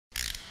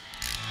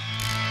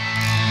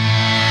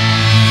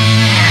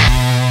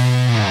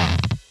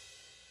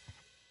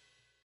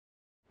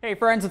Hey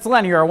friends, it's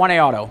Len here at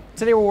 1A Auto.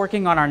 Today we're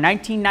working on our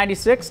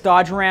 1996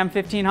 Dodge Ram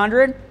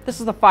 1500.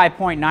 This is the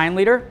 5.9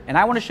 liter, and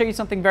I want to show you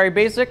something very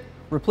basic,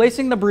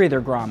 replacing the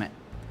breather grommet.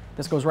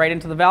 This goes right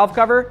into the valve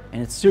cover,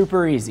 and it's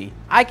super easy.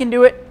 I can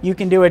do it, you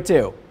can do it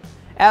too.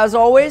 As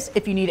always,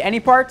 if you need any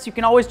parts, you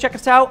can always check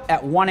us out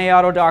at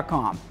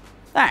 1aauto.com.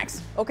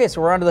 Thanks. Okay, so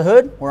we're under the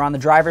hood. We're on the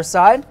driver's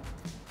side.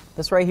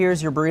 This right here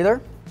is your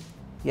breather.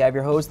 You have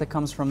your hose that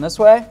comes from this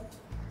way,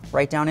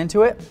 right down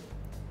into it.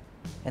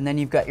 And then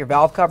you've got your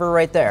valve cover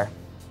right there.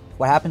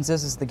 What happens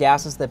is the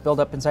gases that build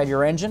up inside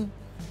your engine,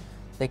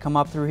 they come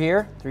up through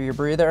here, through your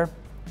breather,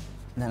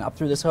 and then up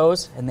through this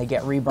hose, and they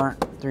get reburnt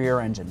through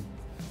your engine.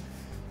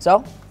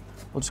 So,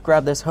 we'll just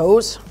grab this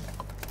hose,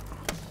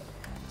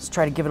 let's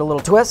try to give it a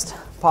little twist,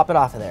 pop it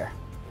off of there.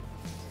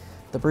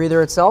 The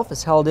breather itself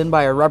is held in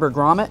by a rubber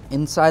grommet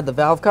inside the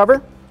valve cover.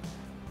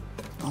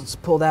 I'll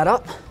just pull that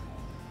up.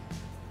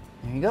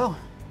 There you go,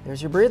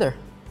 there's your breather.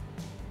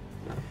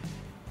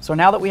 So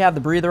now that we have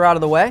the breather out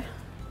of the way,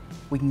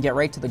 we can get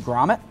right to the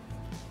grommet.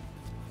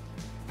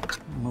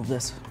 Move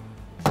this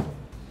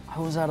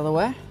hose out of the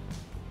way.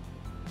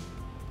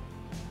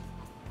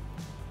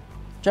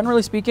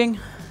 Generally speaking,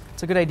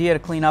 it's a good idea to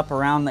clean up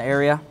around the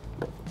area.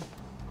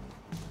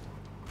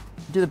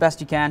 Do the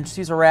best you can, just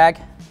use a rag.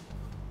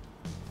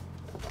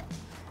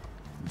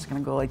 I'm just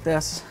gonna go like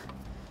this.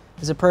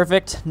 Is it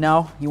perfect?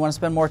 No. You wanna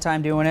spend more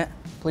time doing it?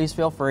 Please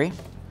feel free.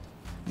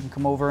 You can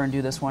come over and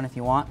do this one if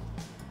you want.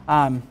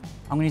 I'm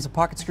gonna use a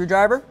pocket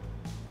screwdriver.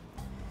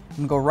 I'm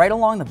gonna go right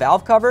along the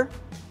valve cover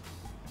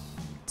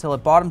until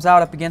it bottoms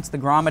out up against the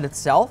grommet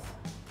itself.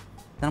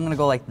 Then I'm gonna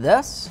go like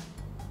this.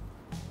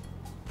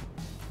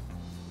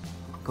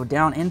 Go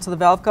down into the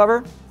valve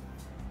cover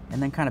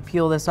and then kind of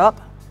peel this up.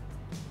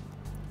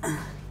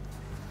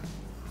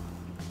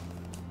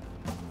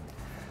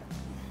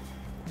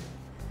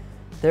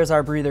 There's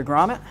our breather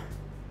grommet.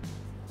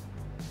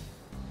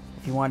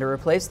 If you want to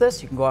replace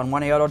this, you can go on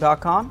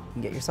 1aauto.com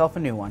and get yourself a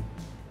new one.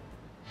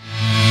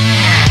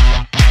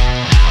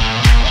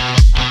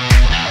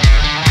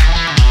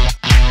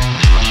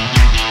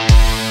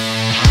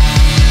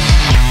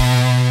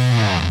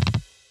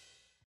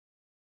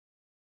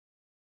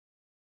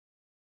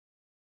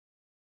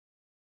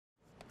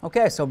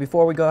 Okay, so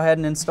before we go ahead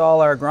and install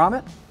our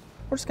grommet,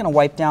 we're just going to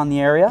wipe down the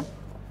area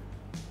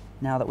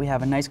now that we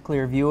have a nice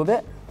clear view of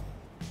it.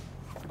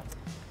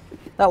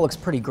 That looks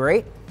pretty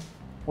great.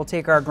 We'll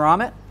take our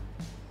grommet.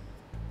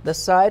 This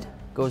side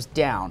goes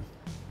down.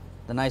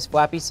 The nice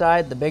flappy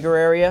side, the bigger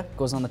area,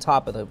 goes on the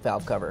top of the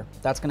valve cover.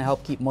 That's going to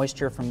help keep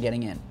moisture from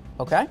getting in,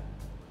 okay?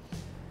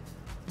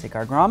 Take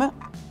our grommet,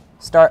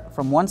 start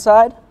from one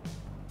side,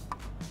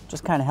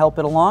 just kind of help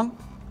it along.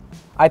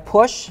 I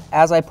push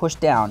as I push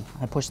down.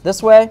 I push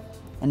this way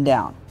and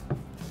down.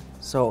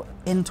 So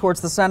in towards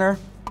the center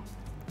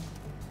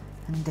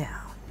and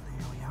down.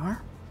 There we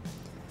are.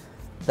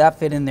 That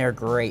fit in there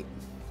great.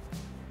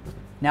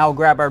 Now we'll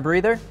grab our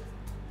breather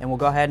and we'll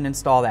go ahead and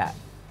install that.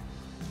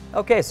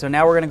 Okay, so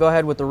now we're going to go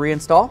ahead with the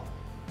reinstall.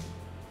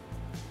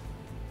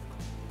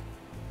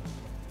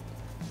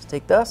 Let's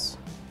take this.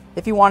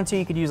 If you wanted to,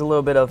 you could use a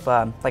little bit of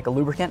like a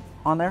lubricant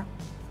on there.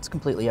 It's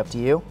completely up to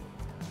you.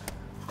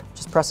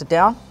 Just press it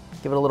down.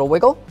 Give it a little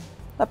wiggle.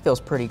 That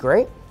feels pretty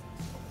great.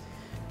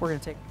 We're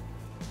going to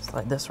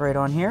slide this right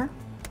on here.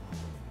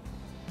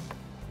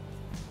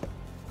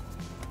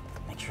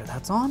 Make sure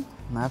that's on,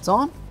 and that's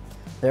on.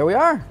 There we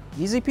are.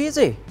 Easy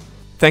peasy.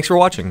 Thanks for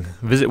watching.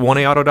 Visit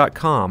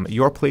 1aauto.com,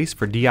 your place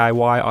for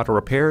DIY auto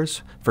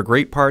repairs, for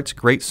great parts,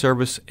 great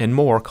service, and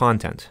more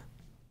content.